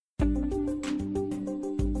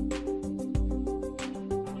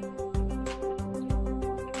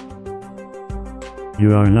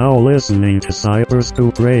You are now listening to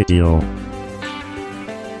Cyberscoop Radio.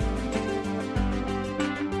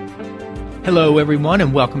 Hello, everyone,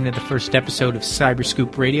 and welcome to the first episode of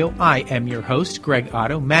Cyberscoop Radio. I am your host, Greg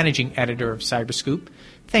Otto, managing editor of Cyberscoop.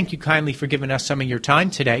 Thank you kindly for giving us some of your time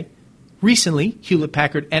today. Recently,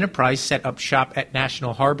 Hewlett-Packard Enterprise set up shop at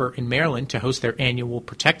National Harbor in Maryland to host their annual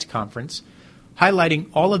Protect conference, highlighting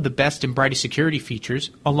all of the best and brightest security features,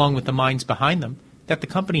 along with the minds behind them, that the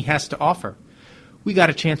company has to offer. We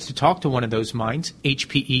got a chance to talk to one of those minds,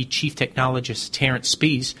 HPE Chief Technologist Terence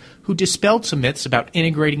Spies, who dispelled some myths about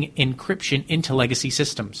integrating encryption into legacy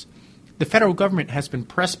systems. The federal government has been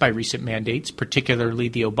pressed by recent mandates, particularly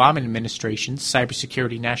the Obama administration's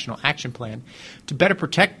Cybersecurity National Action Plan, to better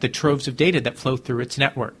protect the troves of data that flow through its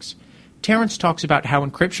networks. Terence talks about how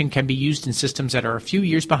encryption can be used in systems that are a few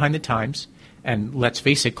years behind the times, and let's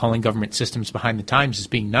face it, calling government systems behind the times is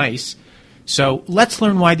being nice. So let's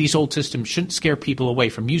learn why these old systems shouldn't scare people away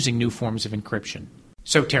from using new forms of encryption.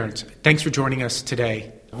 So Terence, thanks for joining us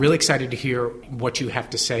today. Really excited to hear what you have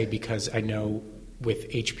to say because I know with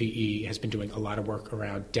HPE has been doing a lot of work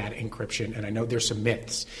around data encryption, and I know there's some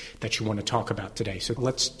myths that you want to talk about today. So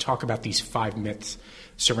let's talk about these 5 myths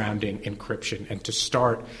surrounding encryption. And to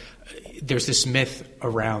start, there's this myth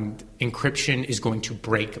around encryption is going to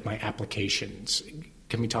break my applications.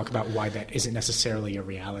 Can we talk about why that isn't necessarily a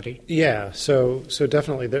reality? Yeah, so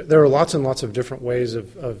definitely. There are lots and lots of different ways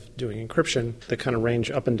of doing encryption that kind of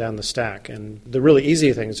range up and down the stack. And the really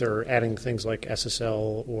easy things are adding things like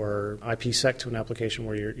SSL or IPsec to an application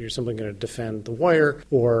where you're simply going to defend the wire,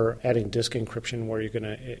 or adding disk encryption where you're going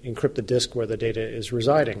to encrypt the disk where the data is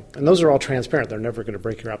residing. And those are all transparent. They're never going to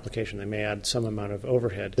break your application. They may add some amount of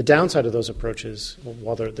overhead. The downside of those approaches,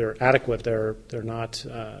 while they're adequate, they're not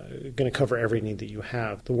going to cover every need that you have.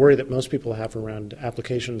 The worry that most people have around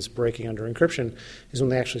applications breaking under encryption is when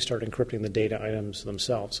they actually start encrypting the data items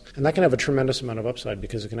themselves. And that can have a tremendous amount of upside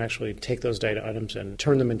because it can actually take those data items and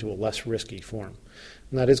turn them into a less risky form.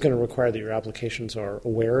 And that is going to require that your applications are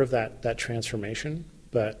aware of that transformation.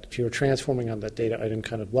 But if you're transforming on that data item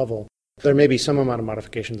kind of level, there may be some amount of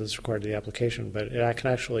modification that's required to the application, but it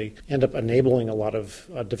can actually end up enabling a lot of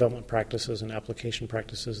development practices and application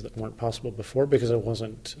practices that weren't possible before because it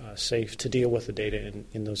wasn't safe to deal with the data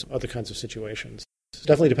in those other kinds of situations. It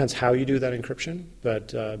definitely depends how you do that encryption,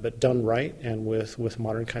 but done right and with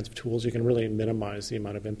modern kinds of tools, you can really minimize the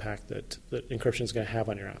amount of impact that encryption is going to have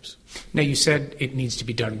on your apps. Now, you said it needs to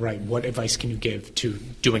be done right. What advice can you give to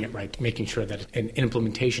doing it right, making sure that an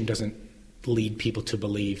implementation doesn't lead people to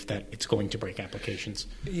believe that it's going to break applications?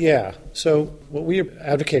 Yeah. So what we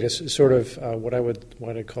advocate is sort of what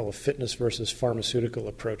I'd call a fitness versus pharmaceutical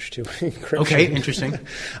approach to encryption. Okay, interesting.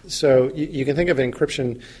 So you can think of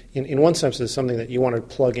encryption in one sense as something that you want to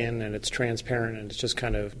plug in and it's transparent and it's just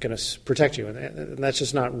kind of going to protect you. And that's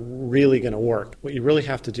just not really going to work. What you really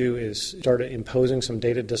have to do is start imposing some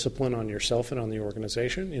data discipline on yourself and on the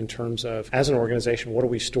organization in terms of, as an organization, what do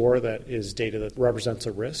we store that is data that represents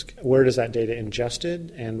a risk? Where does that data ingested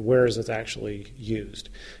and where is it actually used?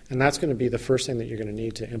 And that's going to be the first thing that you're going to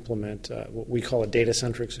need to implement what we call a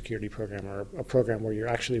data-centric security program, or a program where you're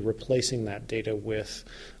actually replacing that data with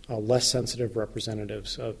less sensitive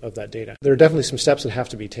representatives of that data. There are definitely some steps that have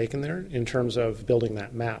to be taken there in terms of building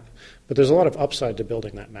that map. But there's a lot of upside to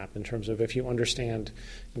building that map in terms of if you understand,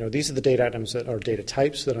 these are the data items that are data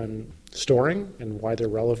types that I'm storing and why they're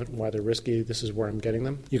relevant and why they're risky, this is where I'm getting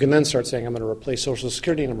them. You can then start saying I'm going to replace social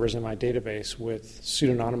security numbers in my database with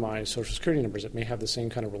pseudonymized social security numbers that may have the same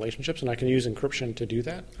kind of relationships, and I can use encryption to do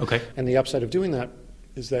that. Okay. And the upside of doing that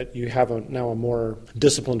is that you have now a more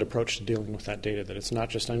disciplined approach to dealing with that data, that it's not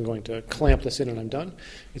just I'm going to clamp this in and I'm done.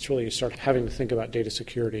 It's really you start having to think about data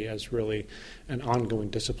security as really an ongoing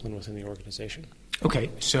discipline within the organization. Okay,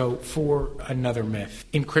 so for another myth,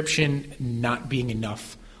 encryption not being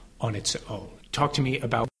enough on its own. Talk to me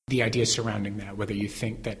about the idea surrounding that, whether you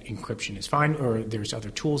think that encryption is fine or there's other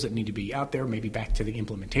tools that need to be out there, maybe back to the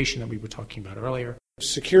implementation that we were talking about earlier.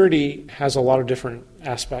 Security has a lot of different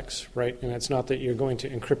aspects, right? And it's not that you're going to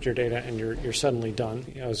encrypt your data and you're suddenly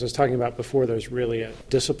done. As I was talking about before, there's really a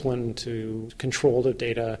discipline to control the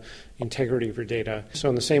data, integrity of your data. So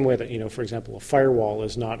in the same way that, for example, a firewall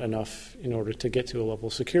is not enough in order to get to a level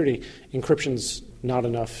of security, encryption's not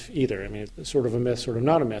enough either. I mean, it's sort of a myth, sort of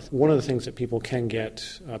not a myth. One of the things that people can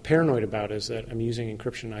get paranoid about is that I'm using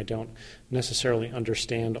encryption. I don't necessarily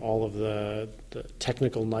understand all of the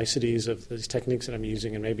technical niceties of these techniques that I'm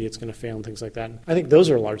using, and maybe it's going to fail and things like that. I think those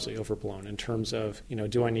are largely overblown in terms of,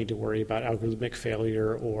 do I need to worry about algorithmic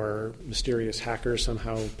failure or mysterious hackers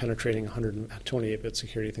somehow penetrating 128-bit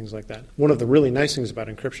security, things like that. One of the really nice things about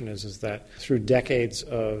encryption is that through decades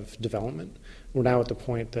of development, we're now at the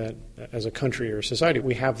point that as a country or society,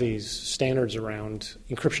 we have these standards around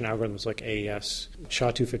encryption algorithms like AES,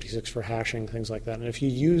 SHA-256 for hashing, things like that. And if you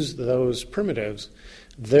use those primitives,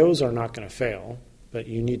 those are not going to fail. But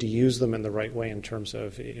you need to use them in the right way in terms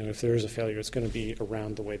of, if there is a failure, it's going to be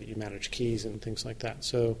around the way that you manage keys and things like that.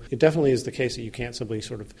 So it definitely is the case that you can't simply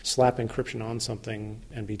sort of slap encryption on something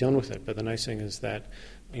and be done with it. But the nice thing is that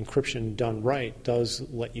encryption done right does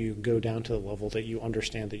let you go down to the level that you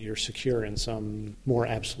understand that you're secure in some more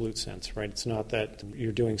absolute sense, right? It's not that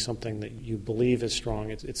you're doing something that you believe is strong.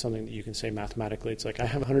 It's something that you can say mathematically. It's like, I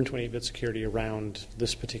have 128-bit security around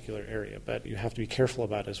this particular area, but you have to be careful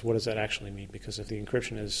about is what does that actually mean? Because if the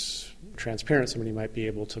encryption is transparent, somebody might be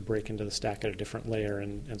able to break into the stack at a different layer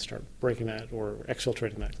and start breaking that or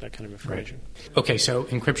exfiltrating that kind of information. Right. Okay, so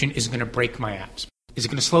encryption isn't going to break my apps. Is it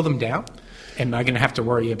going to slow them down? Am I going to have to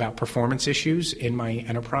worry about performance issues in my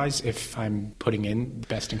enterprise if I'm putting in the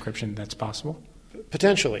best encryption that's possible?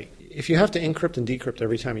 Potentially. If you have to encrypt and decrypt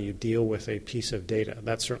every time you deal with a piece of data,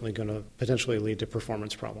 that's certainly going to potentially lead to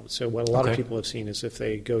performance problems. So what a lot of people have seen is if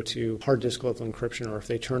they go to hard disk level encryption or if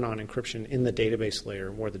they turn on encryption in the database layer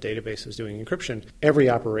where the database is doing encryption, every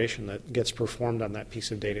operation that gets performed on that piece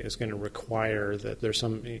of data is going to require that there's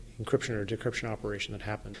some encryption or decryption operation that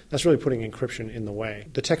happens. That's really putting encryption in the way.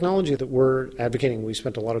 The technology that we're advocating, we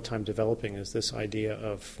spent a lot of time developing, is this idea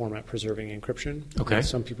of format preserving encryption. Okay. And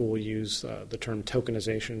some people will use the term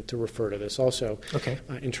tokenization to refer to this also. Okay.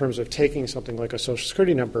 In terms of taking something like a social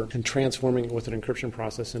security number and transforming it with an encryption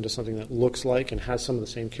process into something that looks like and has some of the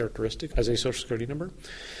same characteristics as a social security number.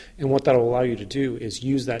 And what that will allow you to do is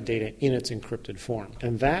use that data in its encrypted form.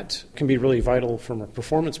 And that can be really vital from a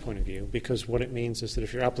performance point of view, because what it means is that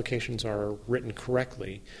if your applications are written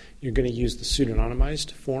correctly, you're going to use the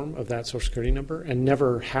pseudonymized form of that social security number and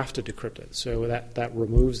never have to decrypt it. So that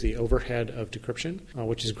removes the overhead of decryption,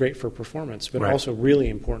 which is great for performance, but also really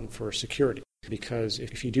important for security. Because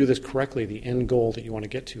if you do this correctly, the end goal that you want to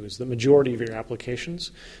get to is the majority of your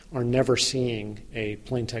applications are never seeing a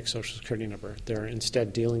plain text social security number. They're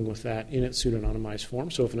instead dealing with that in its pseudonymized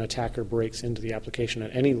form. So if an attacker breaks into the application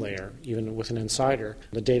at any layer, even with an insider,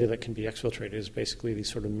 the data that can be exfiltrated is basically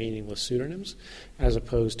these sort of meaningless pseudonyms as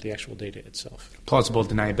opposed to the actual data itself. Plausible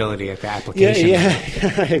deniability at the application.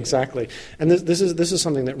 Yeah, exactly. And this is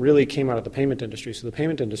something that really came out of the payment industry. So the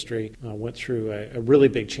payment industry went through a really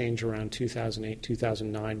big change around 2008,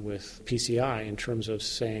 2009 with PCI in terms of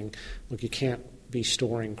saying, look, you can't be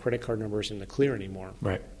storing credit card numbers in the clear anymore.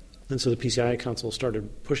 Right. And so the PCI Council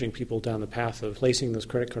started pushing people down the path of placing those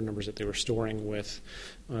credit card numbers that they were storing with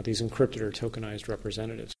these encrypted or tokenized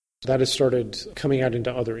representatives. That has started coming out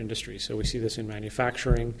into other industries. So we see this in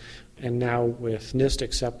manufacturing, and now with NIST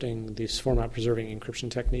accepting these format-preserving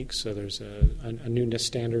encryption techniques. So there's a new NIST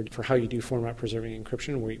standard for how you do format-preserving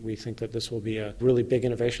encryption. We think that this will be a really big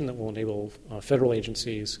innovation that will enable federal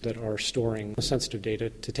agencies that are storing sensitive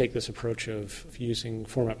data to take this approach of using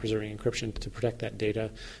format-preserving encryption to protect that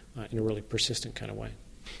data in a really persistent kind of way.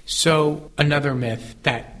 So another myth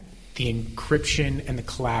that the encryption and the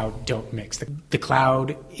cloud don't mix. The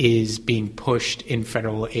cloud is being pushed in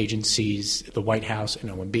federal agencies. The White House and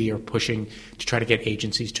OMB are pushing to try to get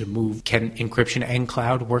agencies to move. Can encryption and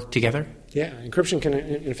cloud work together? Yeah, encryption can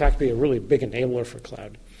in fact be a really big enabler for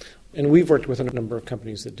cloud. And we've worked with a number of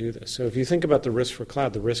companies that do this. So if you think about the risk for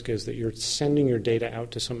cloud, the risk is that you're sending your data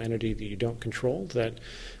out to some entity that you don't control that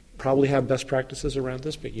probably have best practices around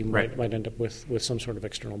this, but you might end up with some sort of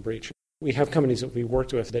external breach. We have companies that we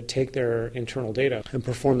worked with that take their internal data and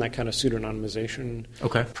perform that kind of pseudonymization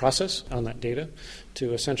process on that data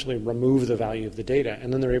to essentially remove the value of the data,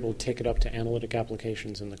 and then they're able to take it up to analytic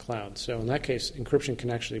applications in the cloud. So in that case, encryption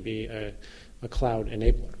can actually be a cloud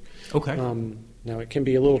enabler. Okay. Now, it can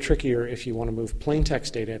be a little trickier if you want to move plain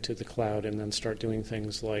text data to the cloud and then start doing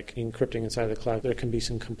things like encrypting inside of the cloud. There can be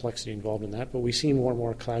some complexity involved in that, but we see more and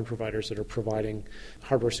more cloud providers that are providing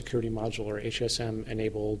hardware security module or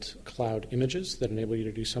HSM-enabled cloud images that enable you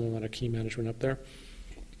to do some amount of key management up there.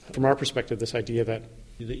 From our perspective, this idea that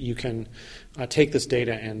you can take this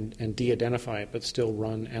data and de-identify it but still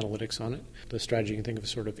run analytics on it. The strategy you can think of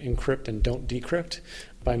is sort of encrypt and don't decrypt.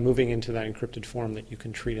 By moving into that encrypted form that you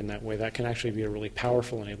can treat in that way, that can actually be a really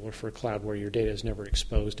powerful enabler for a cloud where your data is never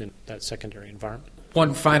exposed in that secondary environment.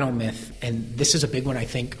 One final myth, and this is a big one, I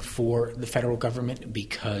think, for the federal government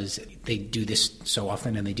because they do this so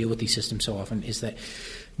often and they deal with these systems so often, is that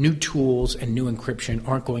new tools and new encryption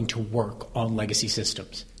aren't going to work on legacy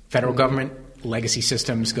systems. Federal government, legacy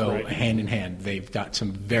systems go hand in hand. They've got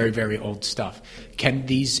some very, very old stuff. Can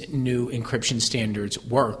these new encryption standards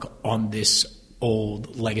work on this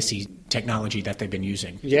old legacy technology that they've been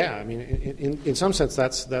using. Yeah, I mean, in some sense,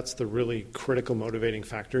 that's the really critical motivating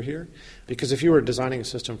factor here. Because if you were designing a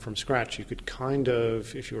system from scratch, you could kind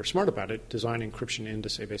of, if you were smart about it, design encryption in to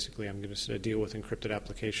say, basically, I'm going to deal with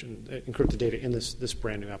encrypted data in this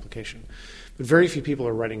brand new application. But very few people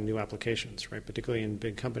are writing new applications, right? Particularly in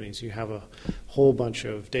big companies, you have a whole bunch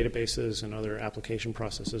of databases and other application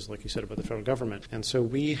processes, like you said, about the federal government. And so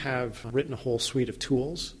we have written a whole suite of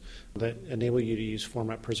tools that enable you to use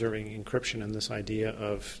format preserving encryption and this idea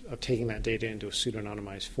of taking that data into a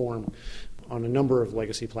pseudonymized form. On a number of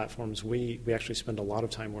legacy platforms, we actually spend a lot of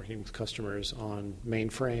time working with customers on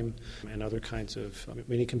mainframe and other kinds of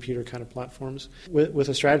mini-computer kind of platforms with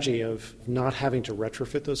a strategy of not having to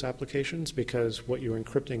retrofit those applications, because what you're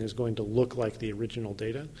encrypting is going to look like the original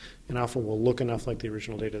data, and often will look enough like the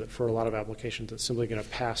original data that for a lot of applications it's simply going to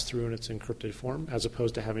pass through in its encrypted form, as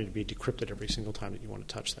opposed to having to be decrypted every single time that you want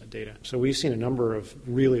to touch that data. So we've seen a number of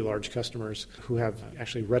really large customers who have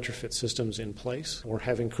actually retrofit systems in place or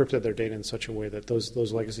have encrypted their data in such a way that those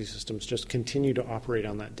legacy systems just continue to operate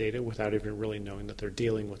on that data without even really knowing that they're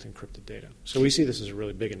dealing with encrypted data. So we see this as a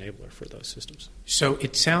really big enabler for those systems. So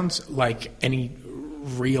it sounds like any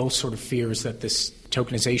real sort of fears that this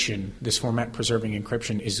tokenization, this format preserving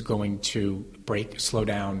encryption is going to break, slow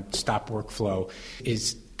down, stop workflow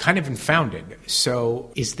is kind of unfounded. So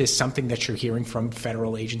is this something that you're hearing from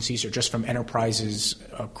federal agencies or just from enterprises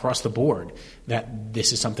across the board, that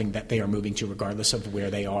this is something that they are moving to regardless of where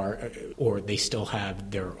they are, or they still have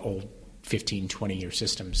their old 15, 20-year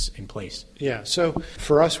systems in place? Yeah, so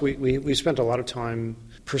for us, we spent a lot of time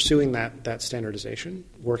pursuing that standardization,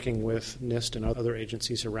 working with NIST and other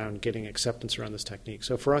agencies around getting acceptance around this technique.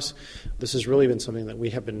 So for us, this has really been something that we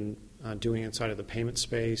have been doing inside of the payment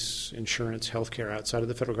space, insurance, healthcare, outside of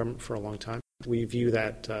the federal government for a long time. We view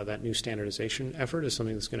that new standardization effort as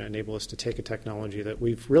something that's going to enable us to take a technology that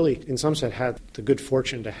we've really, in some sense, had the good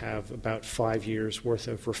fortune to have about 5 years worth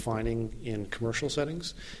of refining in commercial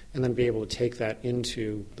settings, and then be able to take that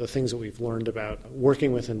into the things that we've learned about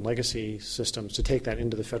working within legacy systems, to take that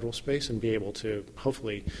into the federal space and be able to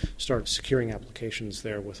hopefully start securing applications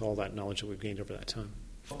there with all that knowledge that we've gained over that time.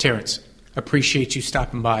 Terrence, appreciate you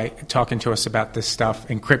stopping by, talking to us about this stuff.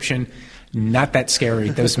 Encryption, not that scary.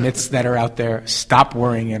 Those myths that are out there, stop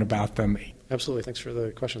worrying about them. Absolutely. Thanks for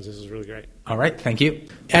the questions. This is really great. All right. Thank you.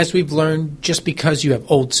 As we've learned, just because you have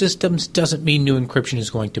old systems doesn't mean new encryption is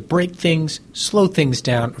going to break things, slow things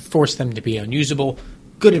down, or force them to be unusable.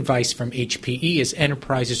 Good advice from HPE as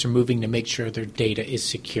enterprises are moving to make sure their data is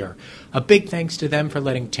secure. A big thanks to them for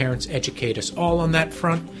letting Terrence educate us all on that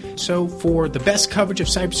front. So for the best coverage of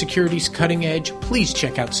cybersecurity's cutting edge, please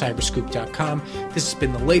check out cyberscoop.com. This has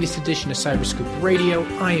been the latest edition of Cyberscoop Radio.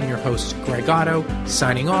 I am your host, Greg Otto,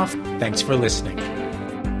 signing off. Thanks for listening.